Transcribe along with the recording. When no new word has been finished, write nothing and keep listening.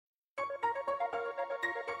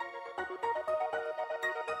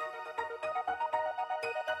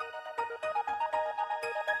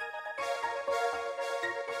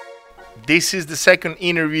This is the second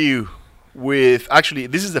interview with. Actually,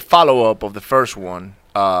 this is the follow up of the first one.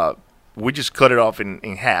 We just cut it off in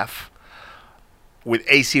half with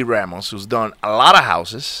AC Ramos, who's done a lot of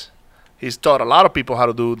houses. He's taught a lot of people how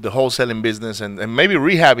to do the wholesaling business and maybe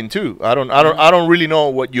rehabbing too. I don't really know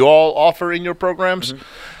what you all offer in your programs.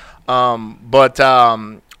 But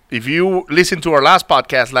if you listen to our last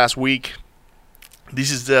podcast last week,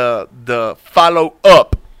 this is the follow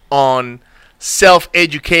up on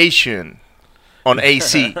self-education on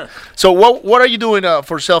AC. So what are you doing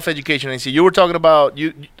for self-education AC? You were talking about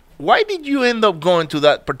why did you end up going to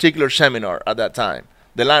that particular seminar at that time?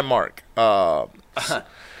 The Landmark. the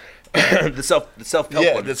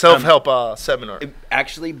self-help one. The self-help seminar.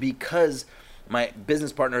 Actually, because my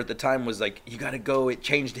business partner at the time was like, you got to go. It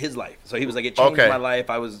changed his life. So he was like, it changed my life.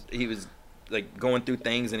 He was like going through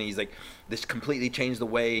things, and he's like, this completely changed the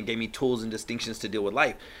way and gave me tools and distinctions to deal with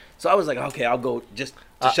life. So I was like, okay, I'll go just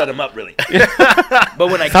to shut him up, really. But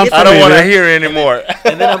when I don't want to hear anymore.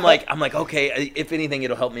 And then I'm like, okay, if anything,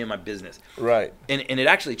 it'll help me in my business. Right. And it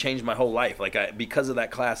actually changed my whole life. Like because of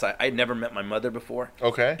that class, I'd never met my mother before.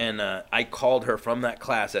 Okay. And I called her from that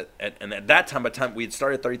class and at that time, by the time we had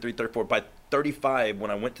started 33, 34, by 35,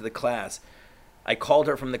 when I went to the class, I called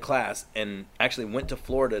her from the class and actually went to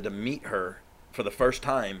Florida to meet her for the first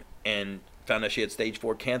time and found out she had stage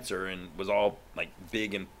 4 cancer and was all like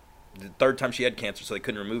big, and the third time she had cancer, so they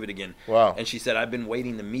couldn't remove it again. Wow. And she said, I've been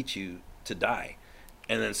waiting to meet you to die.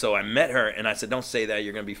 And then so I met her and I said, don't say that,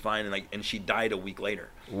 you're going to be fine. And she died a week later.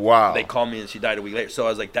 Wow. They called me and she died a week later. So I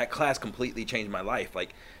was like, that class completely changed my life.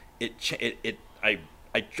 Like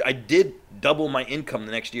I did double my income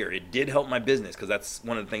the next year. It did help my business because that's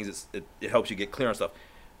one of the things it helps you get clear on stuff.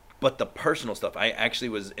 But the personal stuff, I actually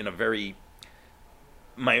was in a very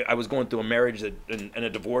I was going through a marriage and a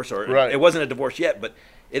divorce, or right. It wasn't a divorce yet, but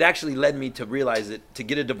it actually led me to realize that to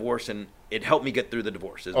get a divorce, and it helped me get through the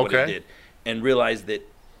divorce is what it did, and realize that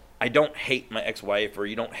I don't hate my ex-wife, or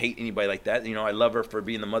you don't hate anybody like that. You know, I love her for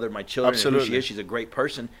being the mother of my children. Absolutely. And who she is. She's a great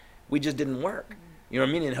person. We just didn't work. You know what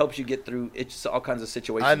I mean? It helps you get through all kinds of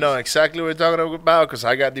situations. I know exactly what you're talking about because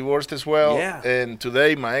I got divorced as well. Yeah. And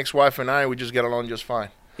today, my ex-wife and I, we just get along just fine.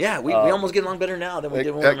 Yeah, we almost get along better now than we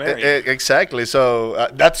did when we were married. Exactly. So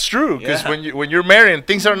that's true because when you're married and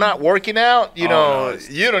things are not working out, you know,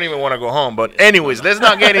 you don't even want to go home. But anyways, let's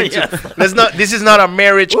not get into This is not a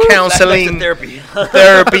marriage counseling therapy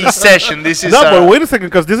session. This is but wait a second,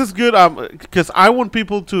 because this is good. Because I want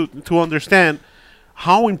people to understand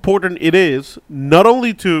how important it is, not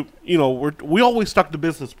only to, we always talk the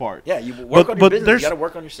business part. Yeah, you work on your business, you got to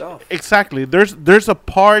work on yourself. Exactly. There's a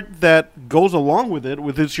part that goes along with it,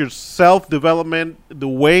 which is your self-development, the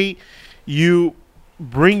way you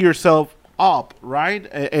bring yourself up, right?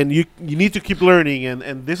 And you need to keep learning,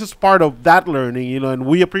 and this is part of that learning, and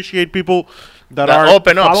we appreciate people that are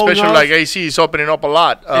open up, especially us. Like AC is opening up a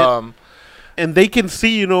lot. And they can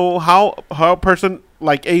see, how a person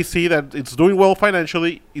like AC that it's doing well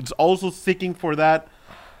financially, it's also seeking for that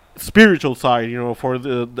spiritual side, for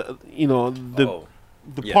the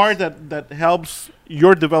part that helps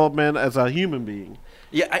your development as a human being.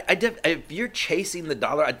 Yeah, if you're chasing the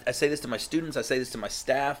dollar, I say this to my students, I say this to my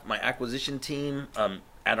staff, my acquisition team,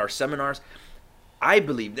 at our seminars. I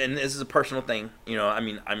believe, and this is a personal thing,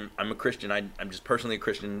 I'm a Christian. I'm just personally a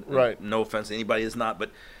Christian. Right. No offense to anybody that's not,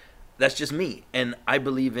 but that's just me. And I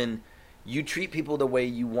believe in you treat people the way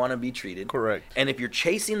you want to be treated. Correct. And if you're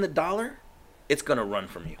chasing the dollar, it's going to run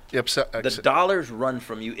from you. Yep. The dollars run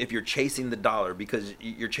from you if you're chasing the dollar, because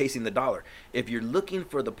you're chasing the dollar. If you're looking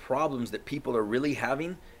for the problems that people are really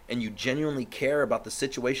having and you genuinely care about the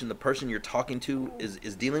situation the person you're talking to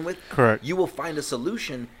is dealing with, correct, you will find a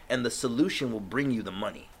solution, and the solution will bring you the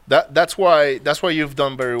money. That's why you've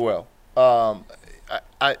done very well.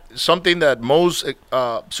 Something that most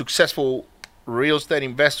successful real estate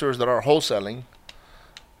investors that are wholesaling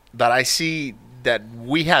that I see that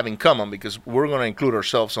we have in common, because we're going to include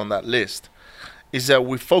ourselves on that list, is that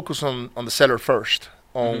we focus on the seller first,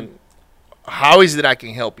 on how is it I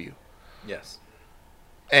can help you. Yes.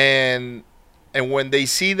 And when they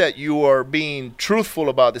see that you are being truthful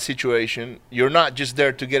about the situation, you're not just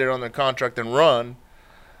there to get it under contract and run,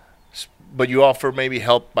 but you offer maybe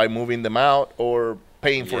help by moving them out or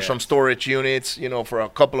paying for some storage units, for a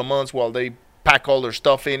couple of months while they pack all their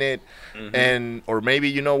stuff in it, or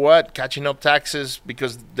maybe catching up taxes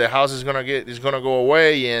because the house is gonna go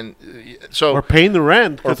away, and so or paying the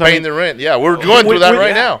rent. Or paying the rent. Yeah, we're going through that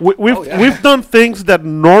right now. We've done things that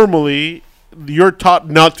normally you're taught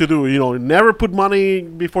not to do. Never put money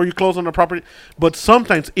before you close on a property. But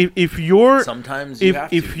sometimes, if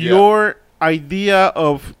your idea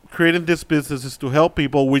of creating this business is to help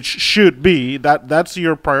people, which should be that's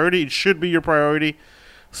your priority. It should be your priority.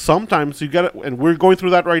 Sometimes you got to, and we're going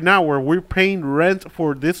through that right now, where we're paying rent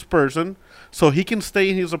for this person so he can stay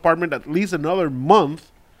in his apartment at least another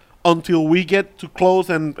month until we get to close.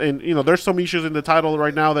 And you know, there's some issues in the title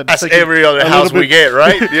right now that That's every other house we get,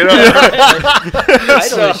 right? You know,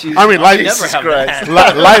 Title issues. I mean, life, never have Christ.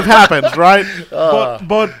 that. life happens, right?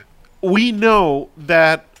 But we know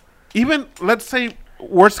that even, let's say,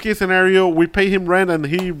 worst case scenario, we pay him rent and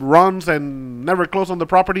he runs and never close on the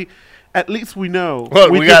property. At least we know. Well,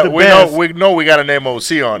 did we the best. know we got an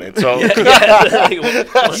MOC on it. So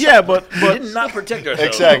Yeah, but we did not protect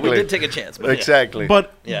ourselves. Exactly. We did take a chance. But exactly.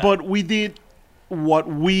 but Yeah. but we did what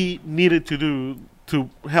we needed to do to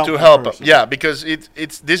help. To the help them, person. yeah, because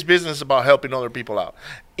it's this business is about helping other people out.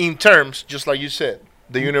 In terms, just like you said,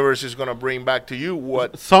 the universe is gonna bring back to you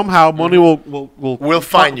what Somehow money will will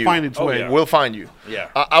find you. find its Oh, way. yeah. will find you. Yeah.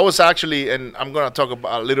 I was actually, and I'm gonna talk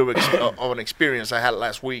about a little bit of an experience I had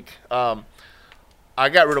last week. I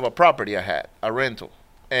got rid of a property I had, a rental,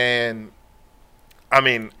 and I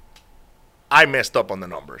mean, I messed up on the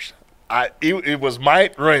numbers. It was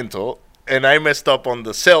my rental, and I messed up on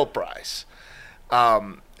the sale price.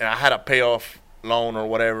 And I had a payoff loan or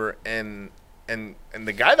whatever, and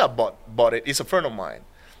the guy that bought it is a friend of mine,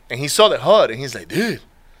 and he saw the HUD, and he's like, dude,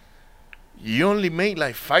 you only made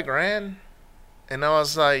like $5,000, and I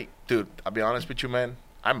was like, dude, I'll be honest with you, man,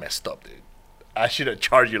 I messed up, dude. I should have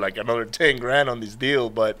charged you like another $10,000 on this deal,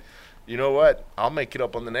 but you know what? I'll make it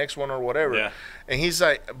up on the next one or whatever. Yeah. And he's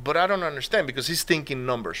like, but I don't understand, because he's thinking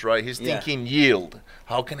numbers, right? He's Yeah. thinking yield.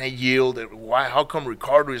 How can I yield? Why? How come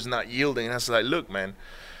Ricardo is not yielding? And I was like, look, man,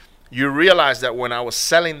 you realize that when I was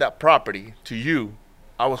selling that property to you,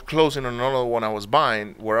 I was closing on another one I was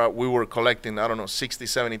buying where we were collecting, I don't know, $60,000,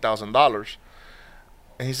 $70,000.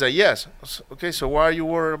 And he's like, yes. Okay, so why are you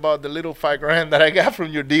worried about the little $5,000 that I got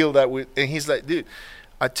from your deal that we? And he's like, dude,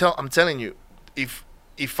 I'm telling you,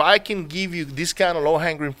 if I can give you this kind of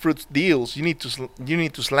low-hanging fruit deals, you need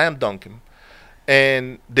to slam dunk him,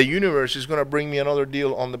 and the universe is gonna bring me another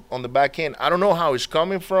deal on the back end. I don't know how it's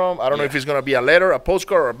coming from. I don't know if it's gonna be a letter, a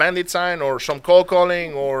postcard, or a bandit sign, or some cold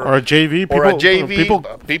calling, or Or a JV. or a JV. People,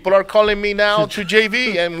 People are calling me now to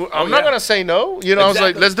JV, and I'm not yeah. gonna say no. You know, I was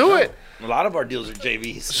like, Exactly. let's do it. A lot of our deals are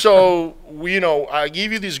JVs. So, I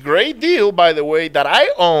give you this great deal, by the way, that I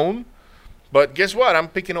own, but guess what? I'm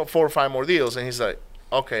picking up 4 or 5 more deals. And he's like,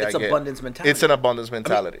 okay, It's I get abundance it. mentality. It's an abundance I mean,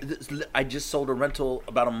 mentality. I just sold a rental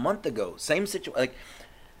about a month ago. Same situation. Like,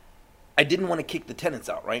 I didn't want to kick the tenants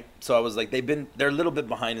out, right? So I was like, they're a little bit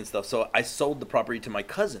behind and stuff. So I sold the property to my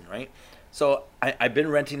cousin, right? So I've been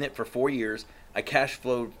renting it for 4 years. I cash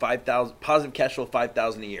flowed positive cash flow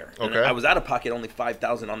 $5,000 a year. And Okay. I was out of pocket only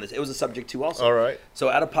 $5,000 on this. It was a subject to also. All right. So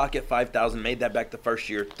out of pocket $5,000, made that back the first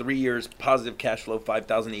year. 3 years positive cash flow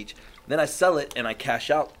 $5,000 each. Then I sell it and I cash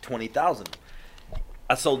out $20,000.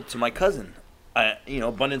 I sold it to my cousin.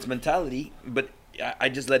 Abundance mentality, but I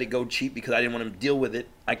just let it go cheap because I didn't want him to deal with it.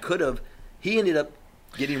 I could have. He ended up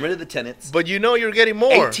getting rid of the tenants. But you're getting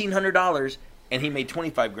more. $1,800, and he made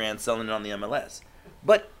 $25,000 selling it on the MLS.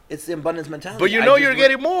 But it's the abundance mentality. But you're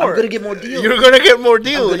getting more. I'm gonna get more deals. You're going to get more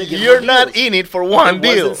deals. gonna get You're more not deals. in it for one It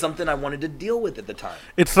deal. wasn't something I wanted to deal with at the time.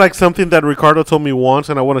 it's like something that Ricardo told me once,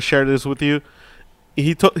 and I want to share this with you.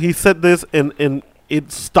 He said this, and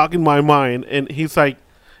it stuck in my mind. And he's like,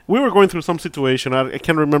 we were going through some situation. I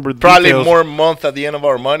can't remember the Probably details. more month at the end of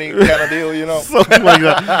our money kind of deal, Something like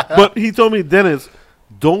that. But he told me, Dennis,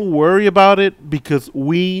 don't worry about it because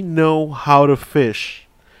we know how to fish.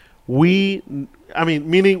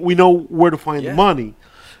 Meaning we know where to find Yeah. money.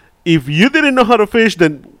 If you didn't know how to fish,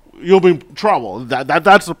 then you'll be in trouble.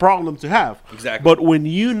 That's the problem to have. Exactly. But when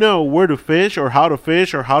you know where to fish or how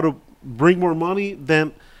to bring more money,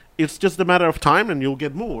 then it's just a matter of time and you'll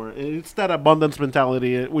get more. And it's that abundance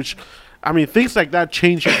mentality, which, things like that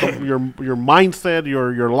change your mindset,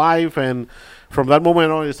 your life, and from that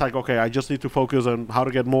moment on, it's like, okay, I just need to focus on how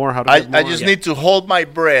to get more, I just need to hold my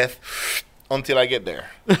breath until I get there,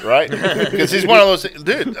 right? Because it's one of those,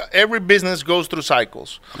 dude, every business goes through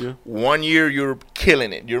cycles. Yeah. 1 year, you're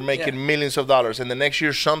killing it. You're making Yeah. millions of dollars. And the next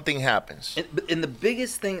year, something happens. And the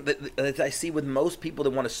biggest thing that I see with most people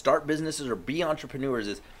that want to start businesses or be entrepreneurs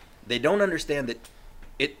is they don't understand that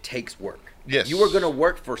it takes work. Yes. You are going to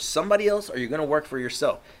work for somebody else, or you're going to work for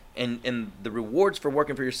yourself. And the rewards for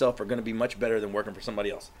working for yourself are going to be much better than working for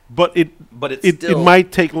somebody else. But it's it still,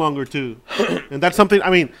 might take longer too, and that's something. I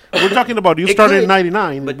mean, we're talking about you It started could, in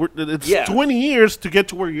 '99. but It's yeah. 20 years to get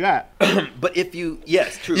to where you're at. But if you,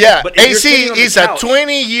 yes, true. Yeah, but if you're AC sitting on the is a couch-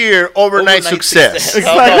 20-year overnight success. success.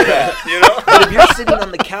 How about that? You know? But if you're sitting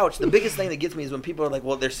on the couch, the biggest thing that gets me is when people are like,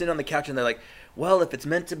 well, they're sitting on the couch and they're like, well, if it's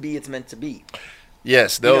meant to be, it's meant to be.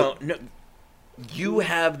 Yes, You know, no, you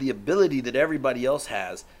have the ability that everybody else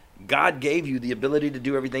has. God gave you the ability to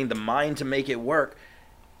do everything, the mind to make it work.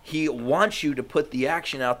 He wants you to put the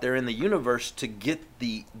action out there in the universe to get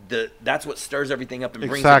the that's what stirs everything up and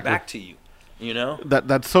brings it Exactly. back to you. You know?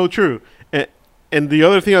 That's so true. And the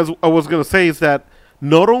other thing I was going to say is that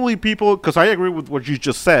not only people, because I agree with what you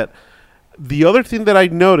just said, the other thing that I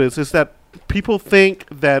notice is that people think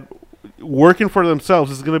that working for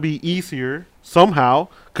themselves is going to be easier somehow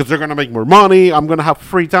because they're going to make more money. I'm going to have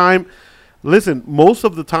free time. Listen, most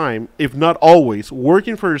of the time, if not always,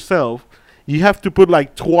 working for yourself, you have to put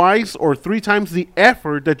like twice or three times the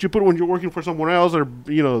effort that you put when you're working for someone else, or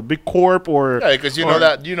big corp, or Yeah, because you know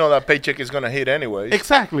that paycheck is gonna hit anyways.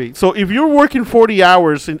 exactly. So if you're working 40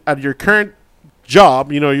 hours at your current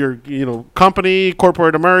job, your company,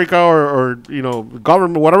 corporate America, or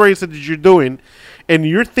government, whatever it is that you're doing, and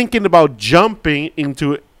you're thinking about jumping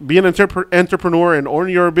into being an entrepreneur and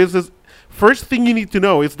owning your business, first thing you need to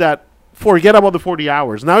know is that forget about the 40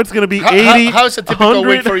 hours. Now it's going to be 80. How's a typical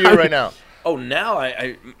week for you right now? Oh, now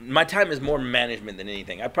my time is more management than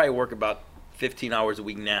anything. I probably work about 15 hours a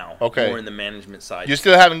week now. Okay. More in the management side. You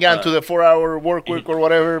still haven't gotten to the 4-hour work week or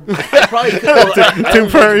whatever. I probably could. I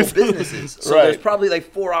own multiple businesses, so Right. there's probably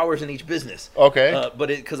like 4 hours in each business. Okay. But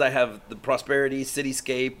because I have the Prosperity,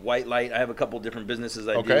 Cityscape, White Light, I have a couple different businesses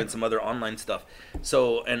I do Okay. and some other online stuff.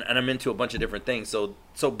 So and I'm into a bunch of different things.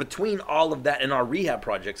 So between all of that and our rehab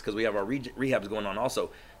projects, because we have our rehabs going on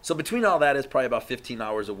also. So between all that is probably about 15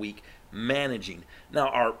 hours a week managing.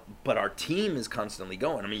 Now our team is constantly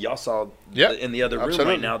going. I mean, y'all saw in the other room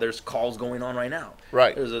absolutely. right now. There's calls going on right now.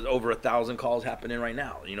 Right. There's over 1,000 calls happening right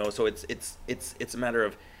now. So it's a matter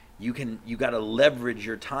of you got to leverage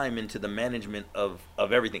your time into the management of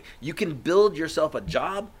everything. You can build yourself a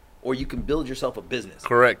job, or you can build yourself a business.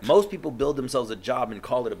 Correct. Most people build themselves a job and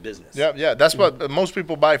call it a business. Yeah. That's what most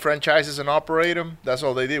people buy franchises and operate them. That's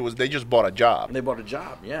all they did was they just bought a job. They bought a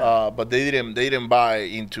job, yeah. But they didn't buy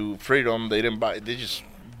into freedom. They just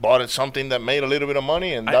bought it something that made a little bit of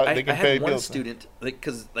money and they can I pay had one bills. student,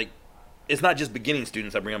 because it's not just beginning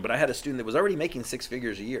students I bring on, but I had a student that was already making 6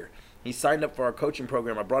 figures a year. He signed up for our coaching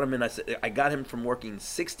program. I brought him in. I got him from working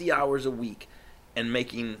 60 hours a week and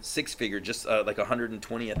making 6 figures, just like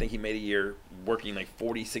 120, I think he made a year, working like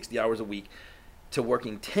 40, 60 hours a week, to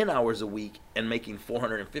working 10 hours a week and making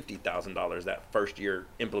 $450,000 that first year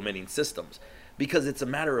implementing systems. Because it's a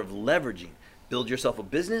matter of leveraging. Build yourself a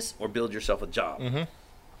business or build yourself a job.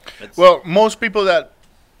 Mm-hmm. Well, most people that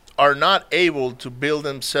are not able to build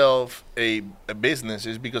themselves a business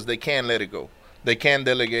is because they can't let it go. They can't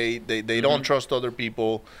delegate. They don't trust other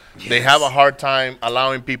people. Yes. They have a hard time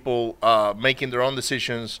allowing people making their own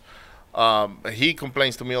decisions. He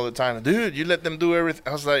complains to me all the time, dude, you let them do everything.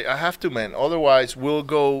 I was like, I have to, man. Otherwise, we're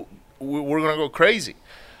going to go crazy.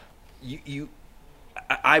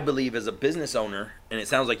 I believe as a business owner, and it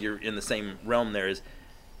sounds like you're in the same realm there, is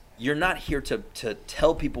you're not here to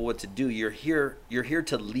tell people what to do. You're here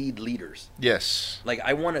to lead leaders. Yes. Like,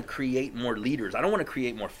 I want to create more leaders. I don't want to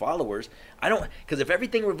create more followers. Because if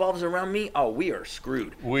everything revolves around me, we are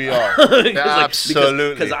screwed. We are.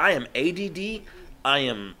 Absolutely. Because I am ADD.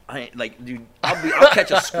 Dude, I'll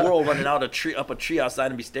catch a squirrel running up a tree outside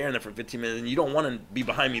and be staring there for 15 minutes, and you don't want to be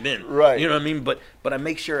behind me then. Right. You know what I mean? But I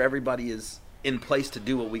make sure everybody is in place to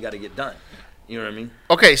do what we got to get done. You know what I mean?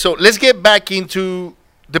 Okay, so let's get back into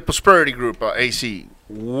the Prosperity Group, AC.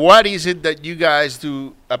 What is it that you guys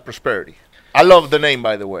do at Prosperity? I love the name,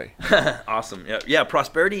 by the way. Awesome. Yeah.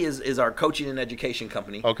 Prosperity is our coaching and education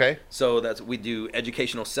company. Okay. So we do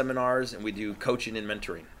educational seminars and we do coaching and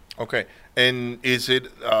mentoring. Okay. And is it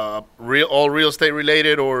all real estate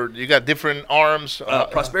related, or you got different arms?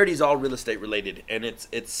 Prosperity is all real estate related, and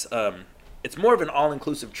it's more of an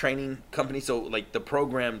all-inclusive training company. So like the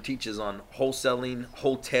program teaches on wholesaling,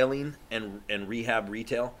 wholetailing, and rehab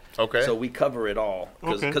retail. Okay. So we cover it all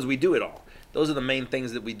because we do it all. Those are the main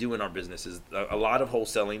things that we do in our business. Is a lot of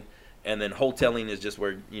wholesaling, and then wholetailing is just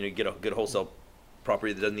where you get a good wholesale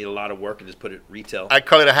property that doesn't need a lot of work and just put it retail. I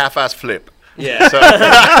call it a half-ass flip. Yeah.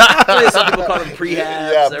 Some people call them prehabs.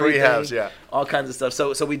 Yeah, everything, prehabs. Yeah. All kinds of stuff.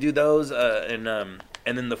 So we do those, and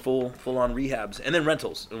and then the full on rehabs, and then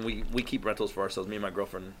rentals. And we keep rentals for ourselves. Me and my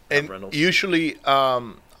girlfriend have And rentals. usually,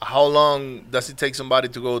 how long does it take somebody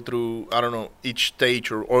to go through? I don't know, each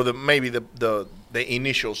stage or maybe the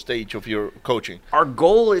initial stage of your coaching. Our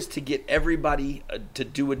goal is to get everybody to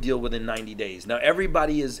do a deal within 90 days. Now,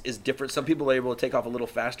 everybody is different. Some people are able to take off a little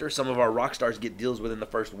faster. Some of our rock stars get deals within the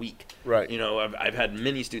first week. Right. You know, I've had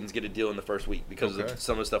many students get a deal in the first week because Okay. of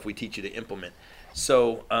some of the stuff we teach you to implement.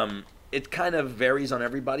 So it kind of varies on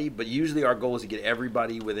everybody, but usually our goal is to get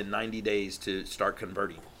everybody within 90 days to start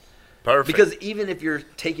converting. Perfect. Because even if you're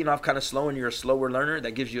taking off kind of slow and you're a slower learner,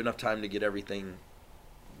 that gives you enough time to get everything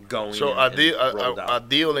going. So and rolled a out.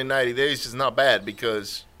 deal in 90 days is not bad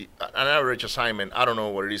because an average assignment, I don't know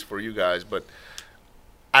what it is for you guys, but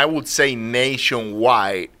I would say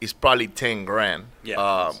nationwide is probably 10 grand.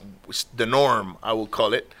 Yeah. It's the norm, I would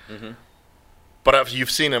call it. Mhm. But if you've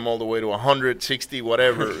seen them all the way to 160,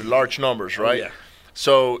 whatever, large numbers, right? yeah.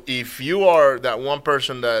 So if you are that one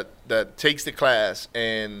person that takes the class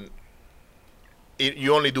and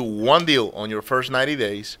you only do one deal on your first 90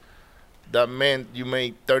 days, that meant you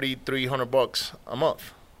made $3,300 a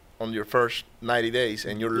month on your first 90 days,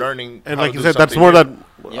 and you're learning. And how like to you do said, that's something more new.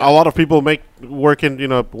 that Yeah. a lot of people make working,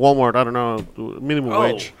 Walmart. I don't know, minimum Oh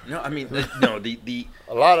wage. no! I mean, no. The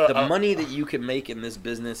A lot of the money that you can make in this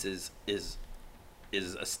business is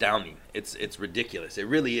astounding. It's ridiculous. It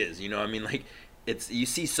really is. You know, I mean, like you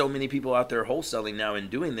see so many people out there wholesaling now and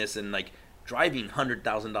doing this and like driving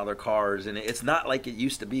 $100,000 cars, and it's not like it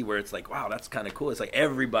used to be where it's like, wow, that's kind of cool. It's like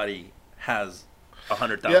everybody has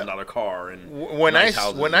 $100,000 car and when nice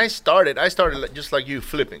houses. when I started just like you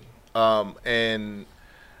flipping, and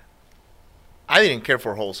I didn't care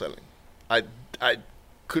for wholesaling. I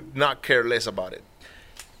could not care less about it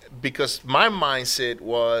because my mindset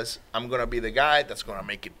was I'm gonna be the guy that's gonna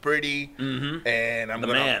make it pretty, and I'm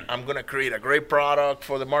gonna create a great product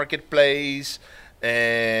for the marketplace,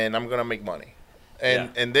 and I'm gonna make money,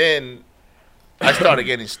 and then I started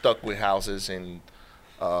getting stuck with houses in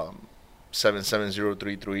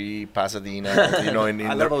 77033 Pasadena, you know.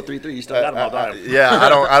 I love 033. You still got them all down. Yeah,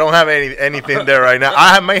 I don't have anything there right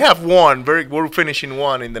now. May have one. We're finishing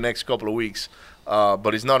one in the next couple of weeks,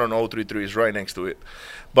 but it's not on 033. It's right next to it.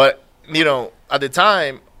 But at the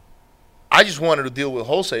time, I just wanted to deal with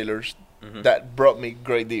wholesalers that brought me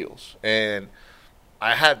great deals, and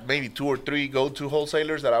I had maybe 2 or 3 go-to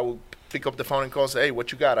wholesalers that I would pick up the phone and call, say, "Hey,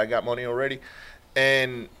 what you got? I got money already,"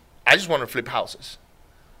 and I just wanted to flip houses.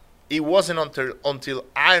 It wasn't until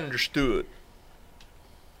I understood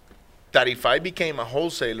that if I became a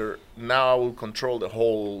wholesaler, now I will control the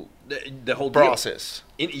whole The whole deal. process.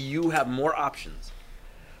 You have more options.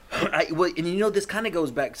 And this kind of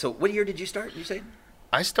goes back. So, what year did you start? You say?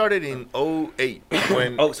 I started in 2008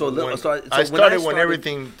 when Oh, so a little- when so I when started I when started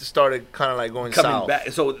everything started kind of like going coming south.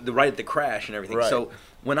 back. So right at the crash and everything. Right. So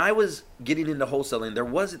when I was getting into wholesaling, there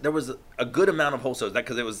was a good amount of wholesalers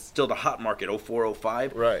because it was still the hot market, 04,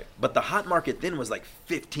 05. Right. But the hot market then was like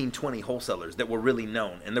 15, 20 wholesalers that were really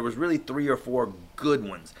known, and there was really 3 or 4 good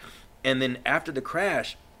ones. And then after the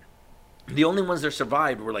crash, the only ones that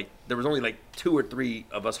survived were like there was only like 2 or 3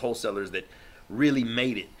 of us wholesalers that really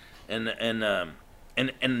made it, and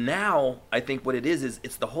now I think what it is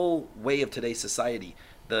it's the whole way of today's society.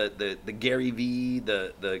 The Gary Vee,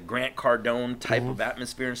 the Grant Cardone type of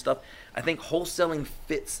atmosphere and stuff. I think wholesaling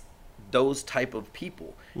fits those type of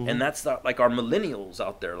people, and that's like our millennials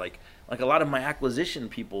out there. Like a lot of my acquisition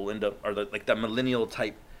people end up are like that millennial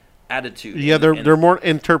type attitude. Yeah, and they're more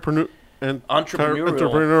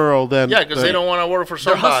entrepreneurial than Yeah, because they don't want to work for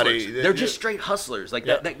they're somebody. hustlers. They're just straight hustlers. Like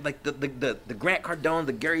Yeah. that, like the Grant Cardone,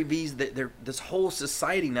 the Gary V's. This whole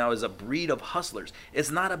society now is a breed of hustlers.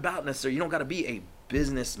 It's not about necessarily. You don't got to be a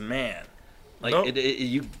businessman. Like No.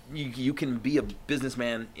 you can be a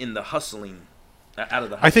businessman in the hustling out of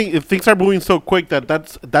the. I think if things are moving so quick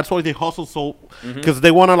that's why they hustle so because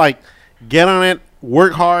they want to like get on it,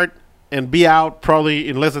 work hard, and be out probably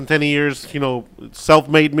in less than 10 years.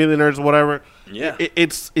 Self-made millionaires, whatever. Yeah.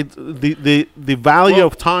 It's the value Well-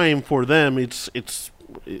 of time for them. It's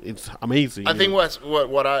amazing. I think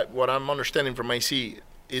what I'm understanding from AC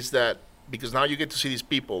is that because now you get to see these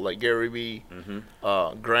people like Gary Vee,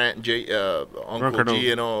 Grant, Uncle Cardone.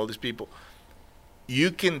 G, and all these people.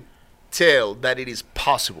 You can tell that it is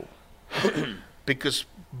possible because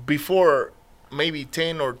before maybe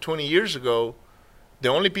 10 or 20 years ago, the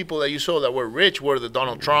only people that you saw that were rich were the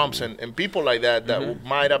Donald Trumps and people like that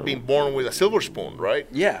might have been born with a silver spoon, right?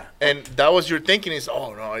 Yeah. And that was your thinking is,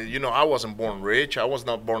 oh, no, I wasn't born rich. I was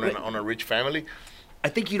not born on a rich family. I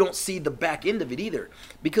think you don't see the back end of it either,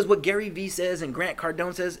 because what Gary Vee says and Grant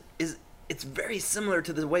Cardone says is it's very similar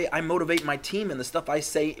to the way I motivate my team and the stuff I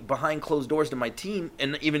say behind closed doors to my team,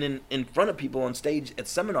 and even in front of people on stage at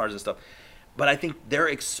seminars and stuff. But I think their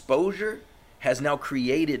exposure has now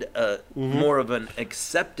created a more of an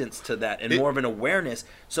acceptance to that and more of an awareness.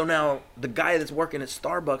 So now the guy that's working at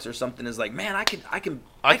Starbucks or something is like, man, I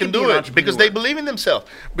can do it because they believe in themselves.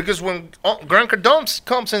 Because when Grant Cardone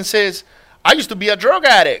comes and says, I used to be a drug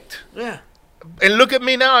addict. Yeah. And look at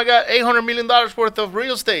me now, I got $800 million worth of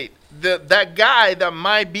real estate. That guy that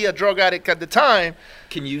might be a drug addict at the time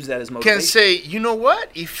can use that as motivation. Can say, you know what?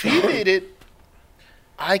 If he did it,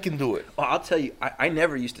 I can do it. Well, I'll tell you, I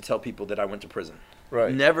never used to tell people that I went to prison.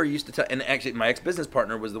 Right. Never used to tell. And actually, my ex-business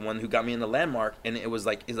partner was the one who got me into Landmark, and it was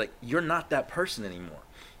like, you're not that person anymore.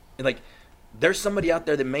 And like, there's somebody out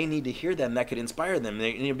there that may need to hear that, and that could inspire them.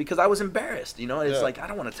 Because I was embarrassed, It's like, I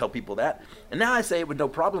don't want to tell people that. And now I say it with no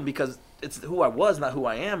problem because it's who I was, not who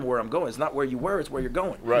I am, where I'm going. It's not where you were, it's where you're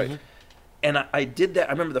going. Right. Mm-hmm. And I did that.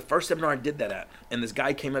 I remember the first seminar I did that at, and this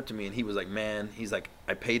guy came up to me, and he was like, man, he's like,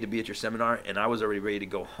 I paid to be at your seminar, and I was already ready to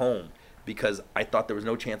go home because I thought there was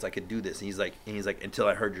no chance I could do this. And he's like, until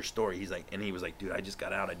I heard your story. He's like, and he was like, dude, I just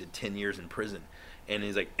got out. I did 10 years in prison. And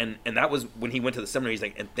he's like, and that was when he went to the seminar. He's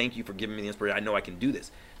like, and thank you for giving me the inspiration. I know I can do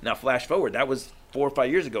this. Now, flash forward, that was 4 or 5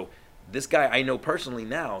 years ago. This guy I know personally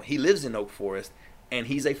now, he lives in Oak Forest, and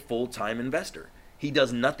he's a full-time investor. He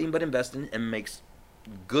does nothing but investing and makes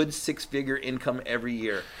good 6-figure income every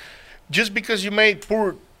year. Just because you made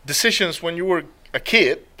poor decisions when you were a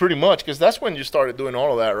kid, pretty much, because that's when you started doing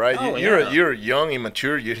all of that, right? Oh, you're young,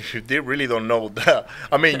 immature. You really don't know that.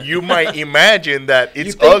 I mean, you might imagine that it's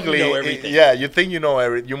you think ugly. You know everything. Yeah, you think you know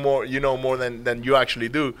everything. You know more than you actually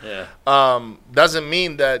do. Yeah. Doesn't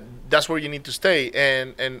mean that that's where you need to stay.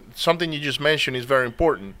 And something you just mentioned is very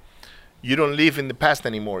important. You don't live in the past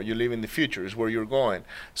anymore. You live in the future is where you're going.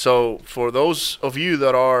 So for those of you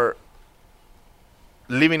that are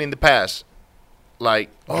living in the past,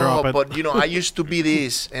 like, but I used to be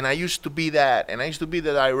this, and I used to be that, and I used to be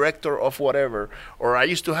the director of whatever, or I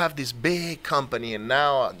used to have this big company, and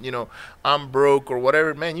now, I'm broke or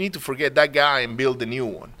whatever. Man, you need to forget that guy and build a new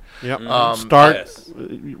one. Yeah.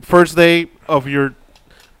 First day of your...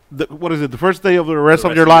 what is it? The first day of the rest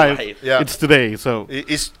of your life. Yeah. It's today. So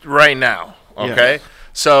it's right now. Okay. Yeah.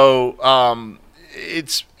 So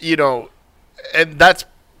it's and that's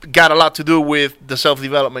got a lot to do with the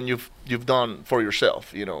self-development you've done for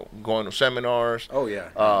yourself. Going to seminars. Oh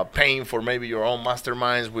yeah. Paying for maybe your own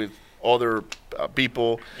masterminds with other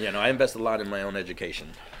people. Yeah. No, I invest a lot in my own education.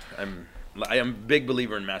 I am a big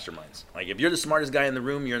believer in masterminds. Like, if you're the smartest guy in the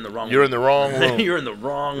room, you're in the wrong. You're in the wrong room. You're in the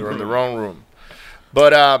wrong. You're in the wrong room.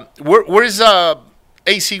 But where is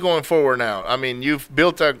AC going forward now? I mean, you've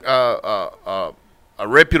built a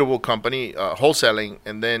reputable company, wholesaling,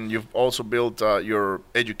 and then you've also built your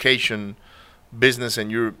education business. And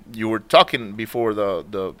you were talking before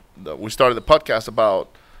we started the podcast about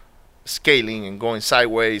scaling and going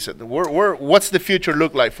sideways. What's the future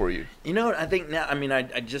look like for you? I think now. I mean,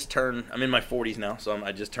 I just turned. I'm in my 40s now, so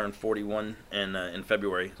I just turned 41 in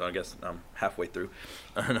February. So I guess I'm halfway through,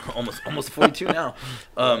 almost 42 now.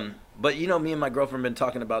 But me and my girlfriend have been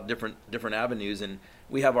talking about different avenues, and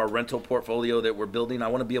we have our rental portfolio that we're building. I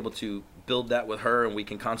want to be able to build that with her, and we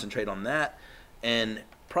can concentrate on that, and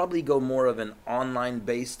probably go more of an online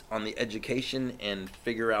based on the education and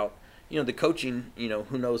figure out. The coaching,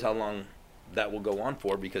 who knows how long that will go on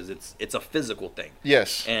for, because it's a physical thing.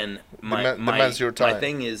 Yes. And demands your time. My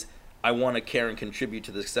thing is, I want to care and contribute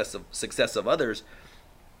to the success of others,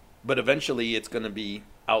 but eventually it's going to be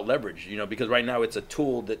out leveraged, because right now it's a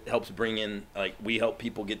tool that helps bring in, like, we help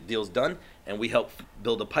people get deals done, and we help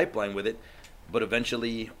build a pipeline with it, but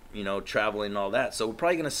eventually, traveling and all that. So we're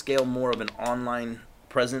probably going to scale more of an online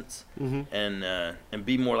presence and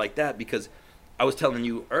be more like that, because I was telling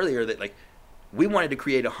you earlier that, like, we wanted to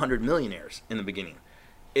create 100 millionaires in the beginning.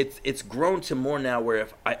 It's grown to more now where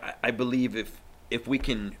I believe if we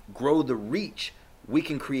can grow the reach, we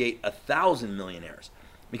can create 1,000 millionaires.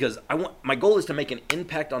 Because my goal is to make an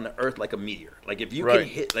impact on the earth like a meteor. Like, if you can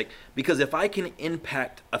hit, like, because if I can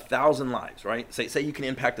impact 1,000 lives, right? Say you can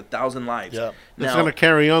impact 1,000 lives. Yeah. It's going to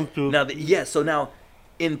carry on to. So now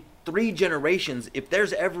in 3 generations, if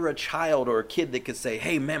there's ever a child or a kid that could say,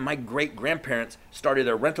 hey man, my great grandparents started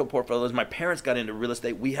a rental portfolios, my parents got into real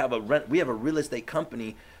estate, we have a real estate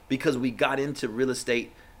company because we got into real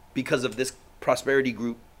estate because of this prosperity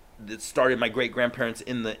group that started my great grandparents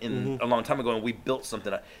a long time ago, and we built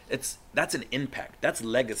something. That's an impact. That's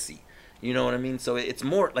legacy. You know what I mean? So it's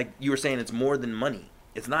more, like you were saying, it's more than money.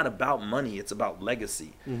 It's not about money, it's about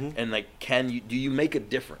legacy. And like, do you make a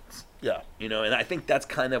difference? Yeah. And I think that's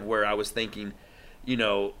kind of where I was thinking,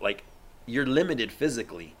 like, you're limited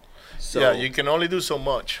physically. So yeah, you can only do so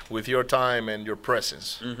much with your time and your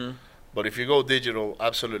presence. Mhm. But if you go digital,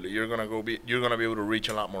 absolutely, you're gonna be able to reach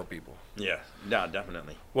a lot more people. Yeah,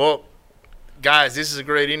 definitely. Well, guys, this is a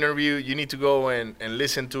great interview. You need to go and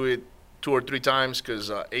listen to it 2 or 3 times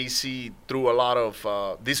because AC threw a lot of.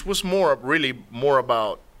 This was really more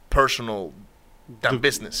about personal than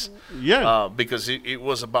business. Yeah. Because it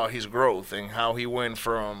was about his growth and how he went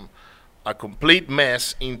from a complete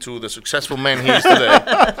mess into the successful man he is today.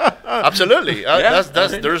 Absolutely. Yeah.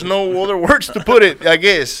 There's no other words to put it, I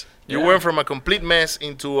guess. You Yeah. went from a complete mess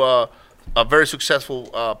into a very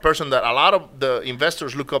successful person that a lot of the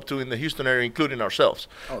investors look up to in the Houston area, including ourselves.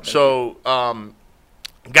 Thank So,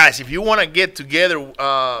 guys, if you want to get together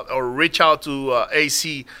or reach out to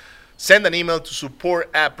AC, send an email to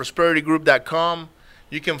support@prosperitygroup.com.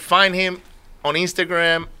 You can find him on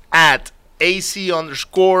Instagram at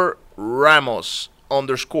AC_Ramos_.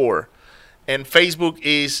 And Facebook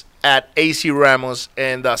is at AC Ramos.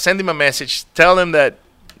 And send him a message. Tell him that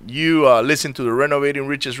you listen to the Renovating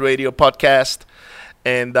Riches Radio podcast.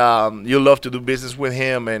 And you'll love to do business with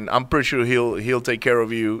him. And I'm pretty sure he'll take care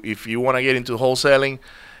of you. If you want to get into wholesaling,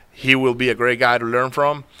 he will be a great guy to learn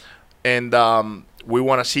from. And we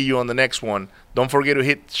want to see you on the next one. Don't forget to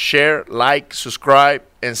hit share, like, subscribe,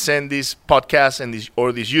 and send this podcast and this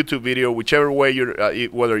YouTube video, whichever way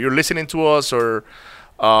whether you're listening to us or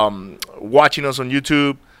watching us on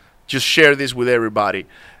YouTube. Just share this with everybody.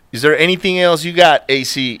 Is there anything else you got,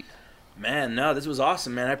 AC? Man, no, this was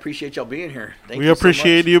awesome, man. I appreciate y'all being here. Thank We you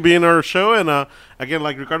appreciate so much. you being on our show. And again,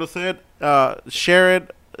 like Ricardo said, share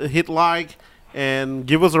it, hit like, and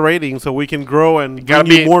give us a rating so we can grow and Gotta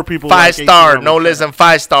bring you be more people. 5-star, like no less than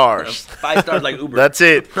 5 stars. 5 stars like Uber. That's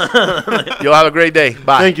it. You'll have a great day.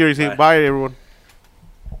 Bye. Thank you, AC. Bye. Bye, everyone.